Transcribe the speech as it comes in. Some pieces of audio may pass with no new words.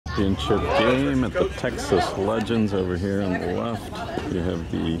Championship game at the Texas Legends over here on the left. You have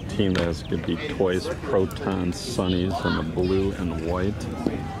the team that has to beat twice, Proton Sonnies in the blue and white.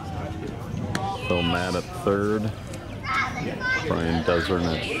 Phil Matt at third. Brian Desern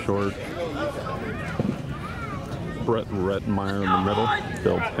at short. Brett Rettmeyer in the middle.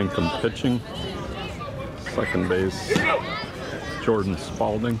 Bill Pinkham pitching. Second base, Jordan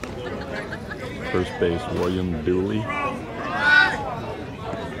Spalding. First base, William Dudley.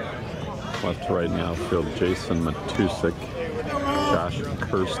 Left to right in the outfield, Jason Matusik, Josh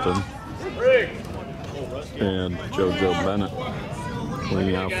Kirsten, and JoJo Bennett.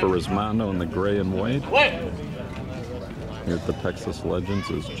 Leading out for Resmondo in the gray and white. Here at the Texas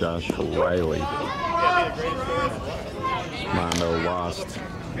Legends is Josh Riley. Resmondo lost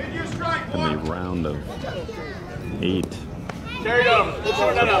in the round of 8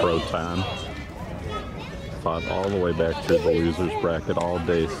 to Proton. Fought all the way back through the losers bracket all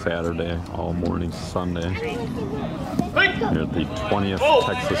day Saturday, all morning Sunday. Here at the 20th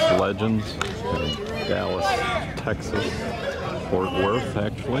Texas Legends in Dallas, Texas, Fort Worth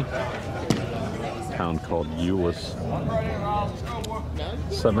actually. A town called Euless.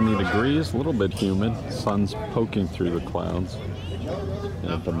 70 degrees, a little bit humid, sun's poking through the clouds. And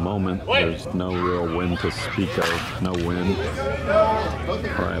at the moment, there's no real wind to speak of, no wind.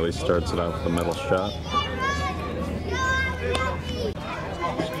 Riley starts it out with the middle shot.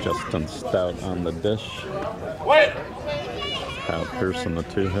 Justin Stout on the dish. Kyle Pearson, the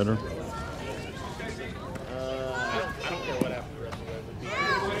two-hitter.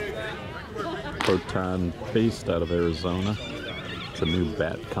 Proton, based out of Arizona. It's a new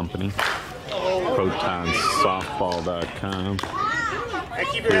bat company. ProtonSoftball.com.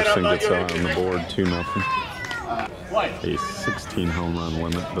 Pearson gets out on the board 2-0. A 16 home run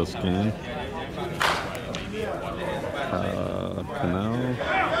limit this game. Cano,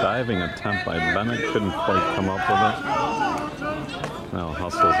 diving attempt by Bennett, couldn't quite come up with it. Now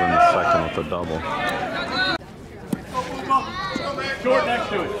hustles in the second with a double. Short next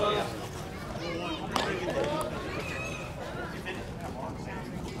to it.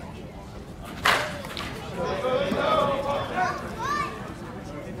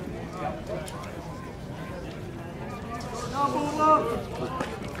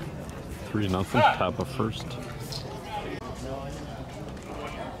 3-0, top of first.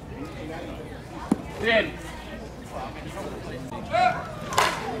 In.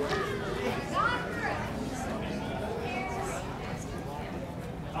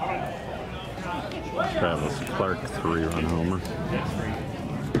 Travis Clark, 3-run homer.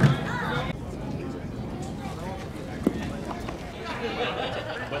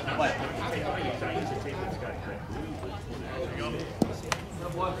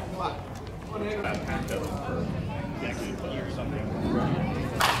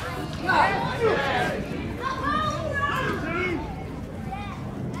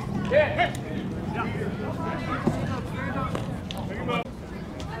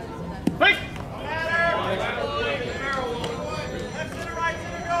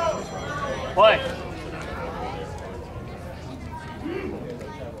 Play.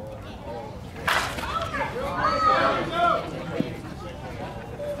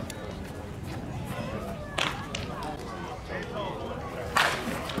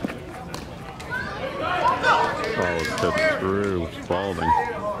 Ball is hit through Spalding.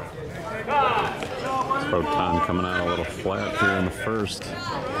 Proton coming out a little flat here in the first.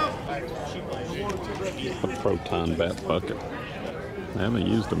 The Proton bat bucket. They haven't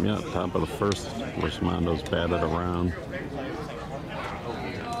used them yet. Top of the first, Resmondo's batted around.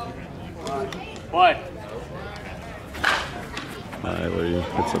 What? Riley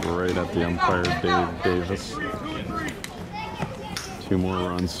hits it right at the umpire, Dave Davis. 2 more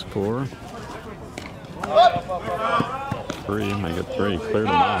runs score. 3, make it 3. Cleared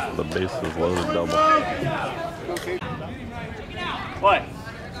him off. The bases loaded double. What?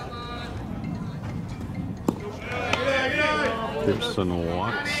 Pearson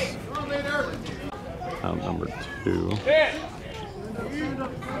walks. Out number 2.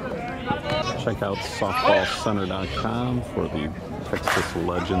 Check out softballcenter.com for the Texas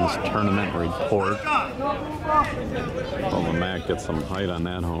Legends tournament report. Well, the Mac gets some height on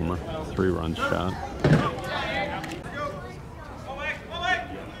that homer. 3-run shot.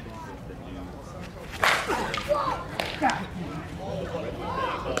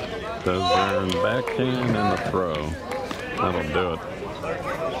 Desern backhand and the throw. That'll do it.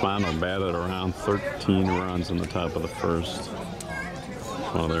 Resmondo batted around 13 runs in the top of the first.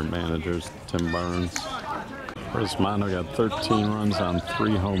 One of their managers, Tim Barnes. Resmondo got 13 runs on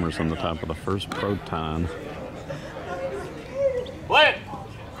 3 homers in the top of the first. Proton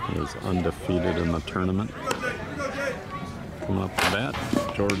He is undefeated in the tournament. Coming up to bat,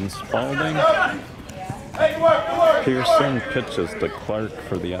 Jordan Spalding. Pearson pitches to Clark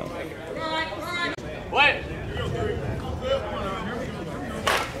for the out.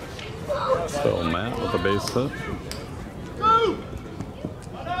 Still Matt with a base hit.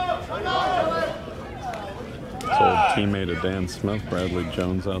 His old teammate of Dan Smith, Bradley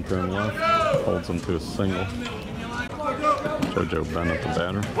Jones, out there in left, holds him to a single. JoJo Bennett, the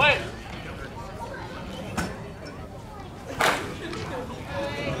batter.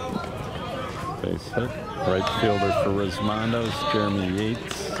 Base hit. Right fielder for Resmondo is Jeremy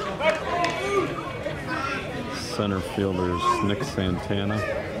Yates. Center fielder is Nick Santana.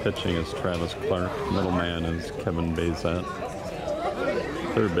 Pitching is Travis Clark. Middleman is Kevin Bazat.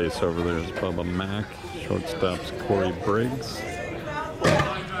 Third base over there is Bubba Mack. Shortstop's Corey Briggs.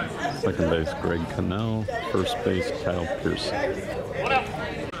 Second base Greg Cannell. First base Kyle Pearson.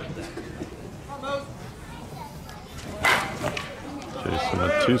 Jason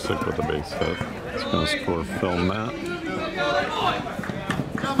Matusik with a base hit. He's going to score Phil Matt.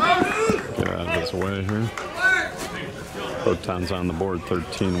 Get out of his way here. Proton's on the board,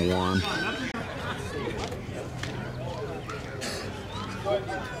 13-1.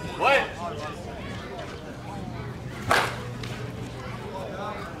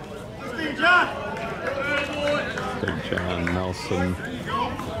 Big John Nelson.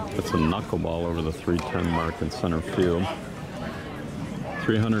 It's a knuckleball over the 310 mark in center field.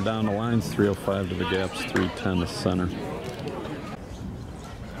 300 down the lines, 305 to the gaps, 310 to center.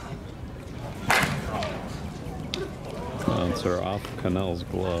 Bouncer off Cannell's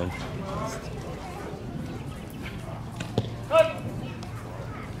glove.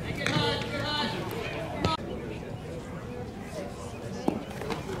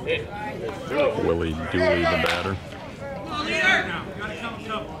 Willie Dooley, the batter.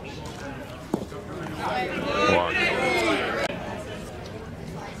 Walk.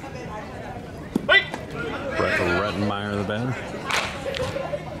 Brett Rettenmeyer, the batter.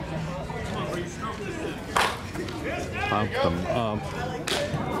 Popped them up.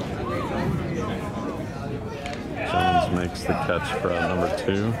 Jones makes the catch for out number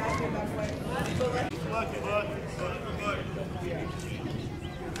 2.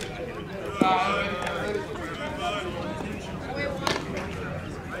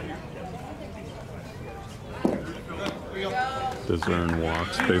 Discern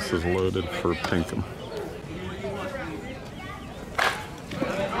walks, bases loaded for Pinkham.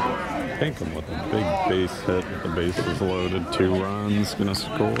 Pinkham with a big base hit, the bases loaded, 2 runs, gonna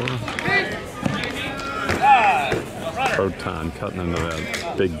score. Proton cutting into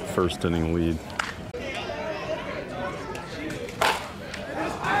that big first inning lead.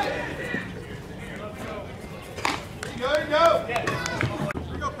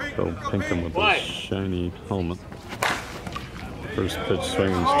 Bill Pinkham with a shiny helmet. First pitch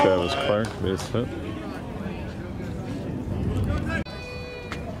swinging is Travis Clark, base hit.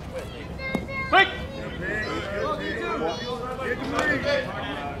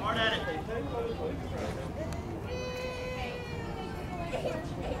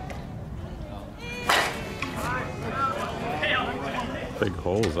 Big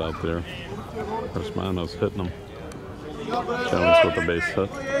holes out there. Resmondo's hitting them. Jones with the base hit.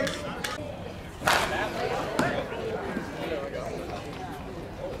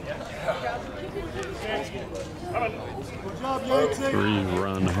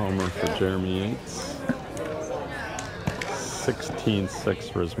 Three-run homer for Jeremy Yates.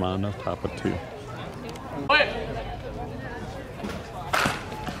 16-6 Resmondo, top of 2.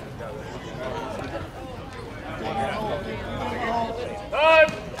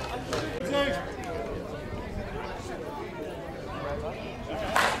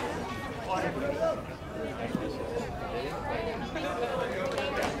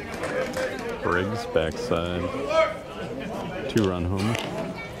 Briggs backside. 2-run homer.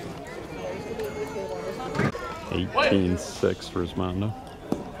 18-6 Resmondo.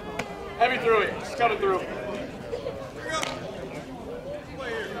 Heavy through it. Just cut it through.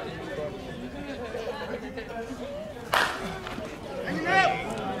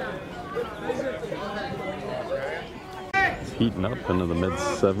 It's heating up into the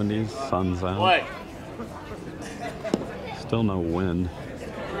mid-70s. Sun's out. Play. Still no wind.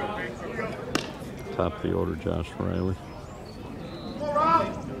 Top of the order, Josh Riley.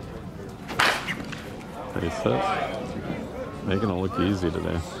 Base hit. Making it look easy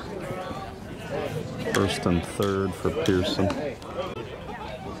today. First and third for Pearson.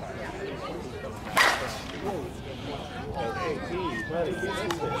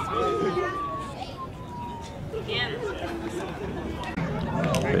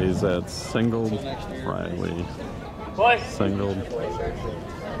 Bazat singled, Riley singled,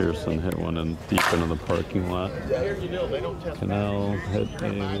 Pearson hit one in deep into the parking lot. Cannell hit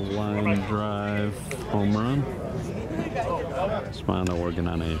a line drive home run. Resmondo working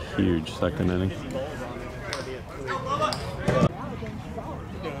on a huge second inning.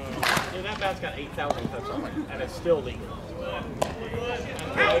 That bat's got 8,000 touch on it, and it's still legal.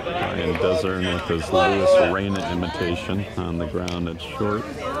 Ryan Desern with his Lewis Reyna imitation on the ground at short.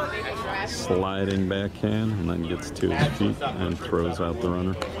 Sliding backhand, and then gets to his feet and throws out the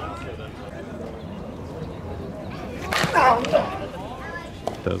runner.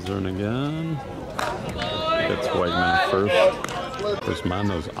 Desern again. Gets Wegman first.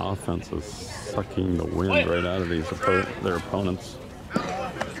 Resmondo's offense is sucking the wind right out of their opponents.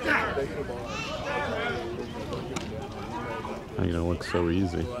 Not gonna look so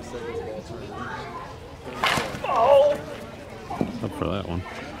easy. Up for that one.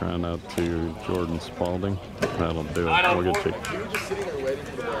 Ground out to Jordan Spalding. That'll do it. We'll get you. You were just sitting there waiting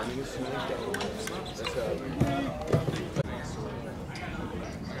for the ball. You just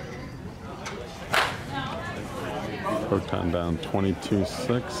Proton down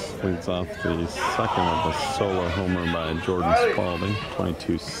 22-6. Leads off the second of the solo homer by Jordan Spalding.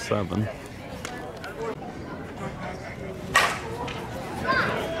 22-7.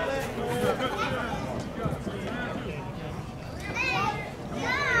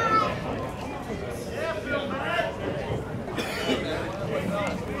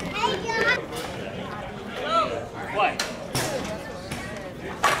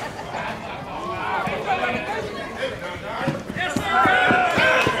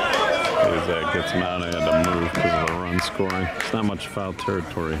 Gets him out and had to move because of the run scoring. It's not much foul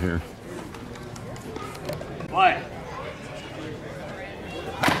territory here. What?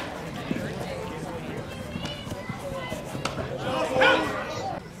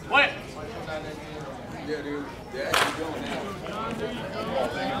 What? Yeah, dude. They're actually going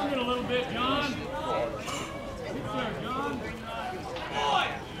now. A little bit, John.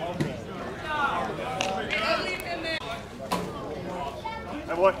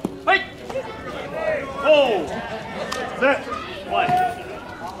 Hey, boy. Hey! Oh! Set! What?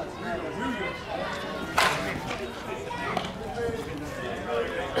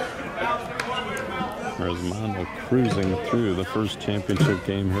 Resmondo cruising through the first championship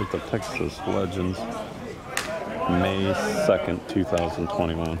game here at the Texas Legends, May 2nd,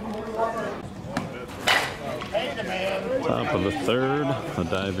 2021. Top of the third, the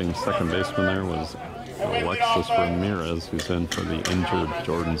diving second baseman there was Alexis Ramirez, who's in for the injured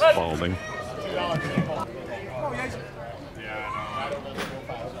Jordan Spalding.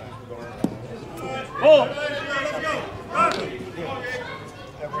 Oh!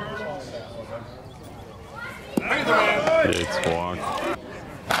 It's walked.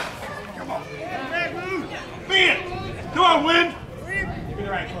 Man! Come on, Win!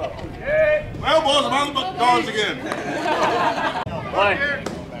 Well, boys, I'm on the dogs again. What?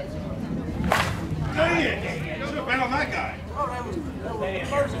 Dang it! Should have been on that guy.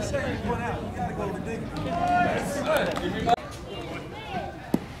 First and second one out. You gotta go ridiculous.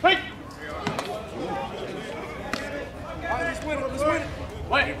 Hey! All right, let's win it. Let's win it.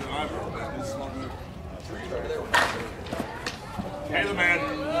 What? Hey, the man.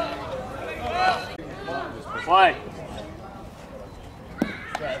 What?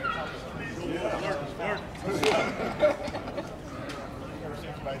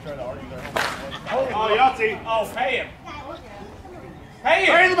 Oh, Yahtzee. Oh, pay him. Pay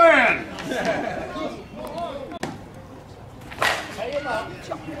him. Hey, the man. Pay him up.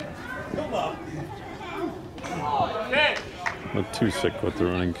 Come up. Okay. But too sick with the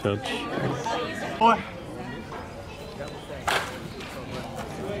running catch. Boy.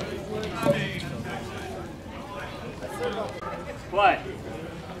 What?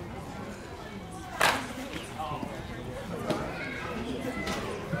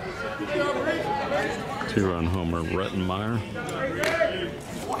 Two-run homer, Rettenmeyer.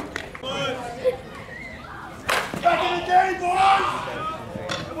 Back in the game, boys.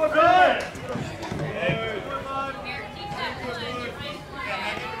 Come on, man.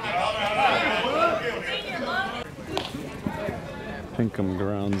 Pinkham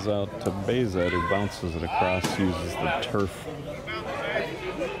grounds out to Bazat, who bounces it across, uses the turf.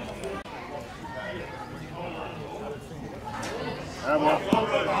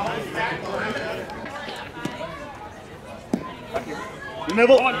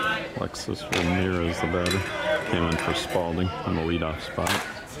 Nibble. Alexis Ramirez, the batter, came in for Spalding on the leadoff spot.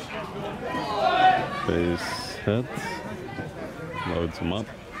 Base hits, loads him up.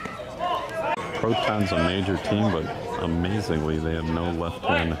 Proton's a major team, but amazingly, they have no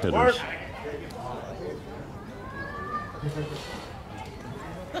left-hand hitters.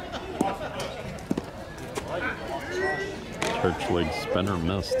 Church league spinner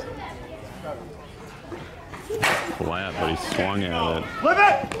missed. Flat, but he swung at it.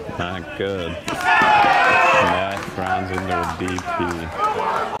 Not good. And that grounds into a DP.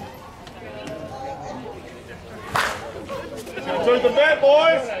 Took the bet,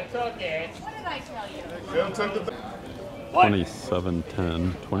 boys. What did I tell you? Took the bet.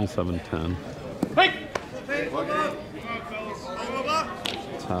 27-10. 27-10.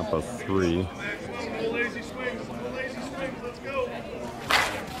 Top of 3.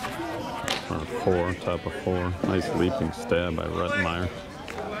 Or 4, top of 4. Nice leaping stab by Rettenmeyer.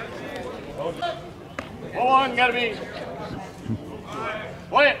 Hold on, gotta be.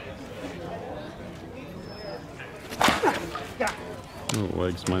 Play it. Oh,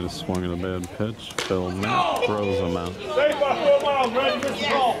 legs might have swung at a bad pitch. Phil Matt throws him out.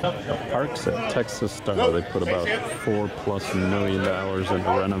 Parks at Texas Star. They put about $4+ million into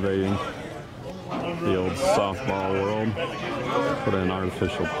renovating the old softball world. Put in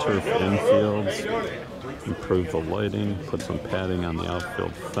artificial turf infields, improved the lighting, put some padding on the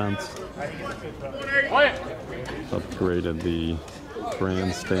outfield fence, upgraded the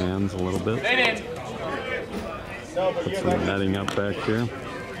grandstands a little bit, put some netting up back here.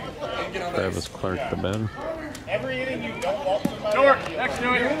 Travis Clark the batter. Every inning you don't walk somebody. Short, next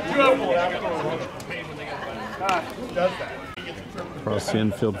to it, 2 up. Who does that? Across the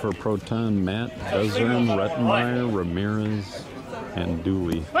infield for Proton, Matt, Ezrin, Rettenmeyer, Ramirez, and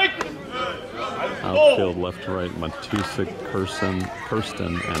Dudley. Outfield left to right, Matusik,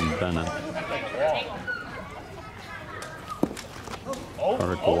 Kirsten, and Bennett.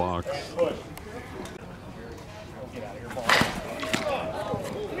 Clark walks.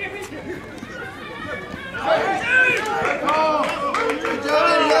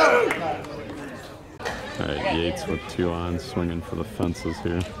 All right, Yates with 2 on, swinging for the fences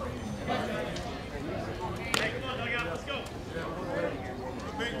here.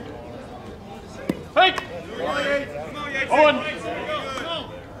 Hey! Owen!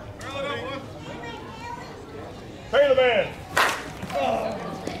 Pay the man!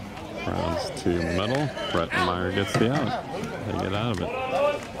 Rounds to middle. Rettenmeyer gets the out. They get out of it.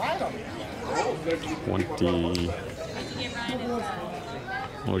 20.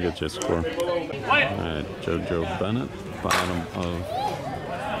 We'll get you a score. All right, JoJo Bennett, bottom of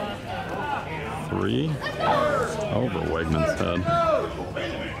 3. Over Wegman's head.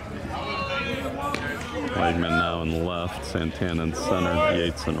 Wegman now in left, Santana in center,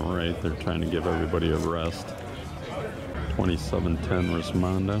 Yates in right. They're trying to give everybody a rest. 27-10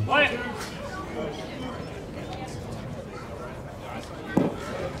 Resmondo.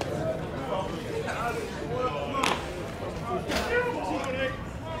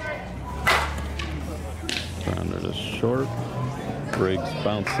 Grounded is short. Briggs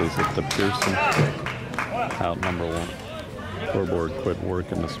bounces it to Pearson. Out number 1. Scoreboard quit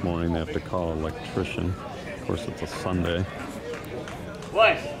working this morning. They have to call an electrician. Of course, it's a Sunday.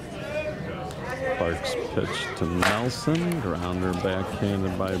 Clark's pitch to Nelson. Grounder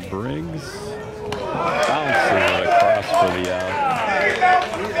backhanded by Briggs. Bounces it across for the out.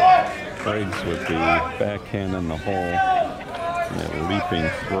 Briggs with the backhand in the hole. And a leaping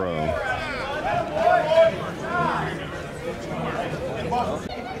throw.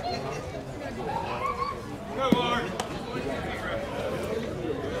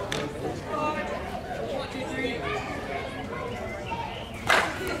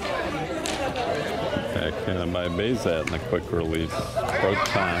 Backhanded by Bazat in the quick release.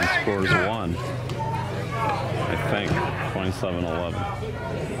 Proton scores 1. I think 27-11.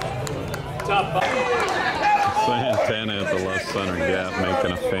 Santana at the left center gap,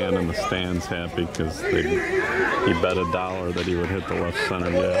 making a fan in the stands happy because he bet $1 that he would hit the left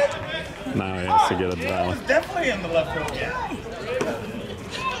center gap. Now he has to get it down. Definitely in the left field gap.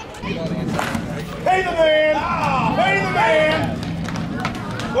 Pay the man! Pay the man!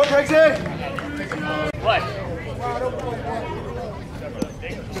 What, Trixie? What?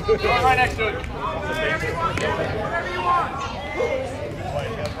 Right next to it.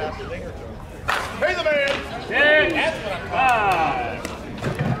 Pay the man! 10, 5.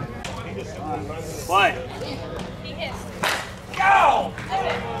 What? Go!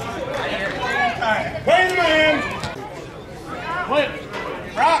 Pay the man! What?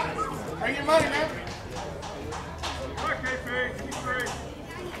 Rock! Bring your money, man.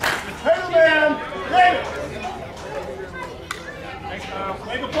 Pay the man! Play it!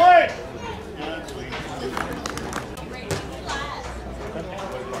 Play the play!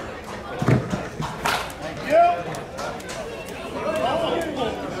 Thank you.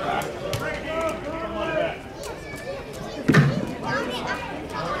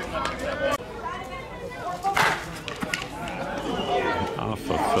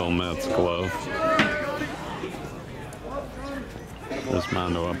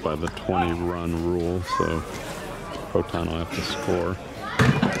 Resmondo up by the 20-run rule, so Proton will have to score.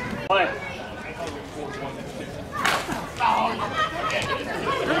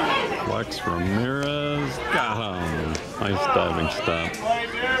 Flex Ramirez, got him. Nice diving stop.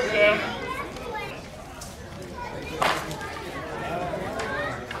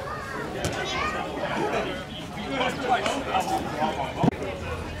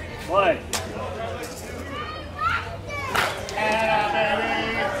 Play.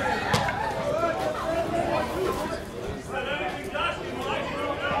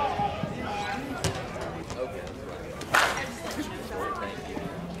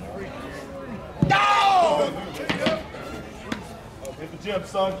 Hit the gym,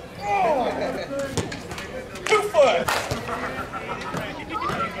 son. Oh. 2 foot.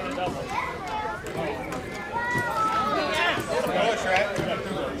 Push, right?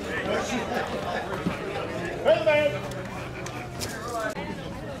 Hey, man.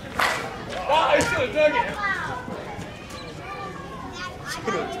 Oh, he should have dug it.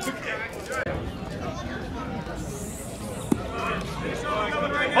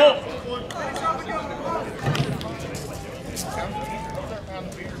 Hold.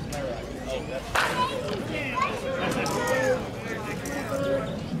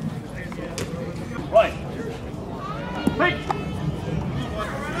 Right. Wait.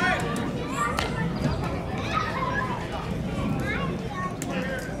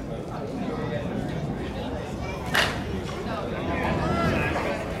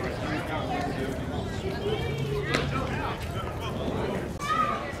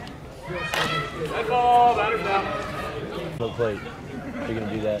 That ball, batter's down. No plate. You're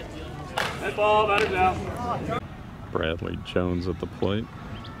gonna do that. That ball, batter's down. Bradley Jones at the plate.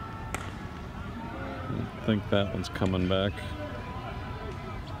 I think that one's coming back.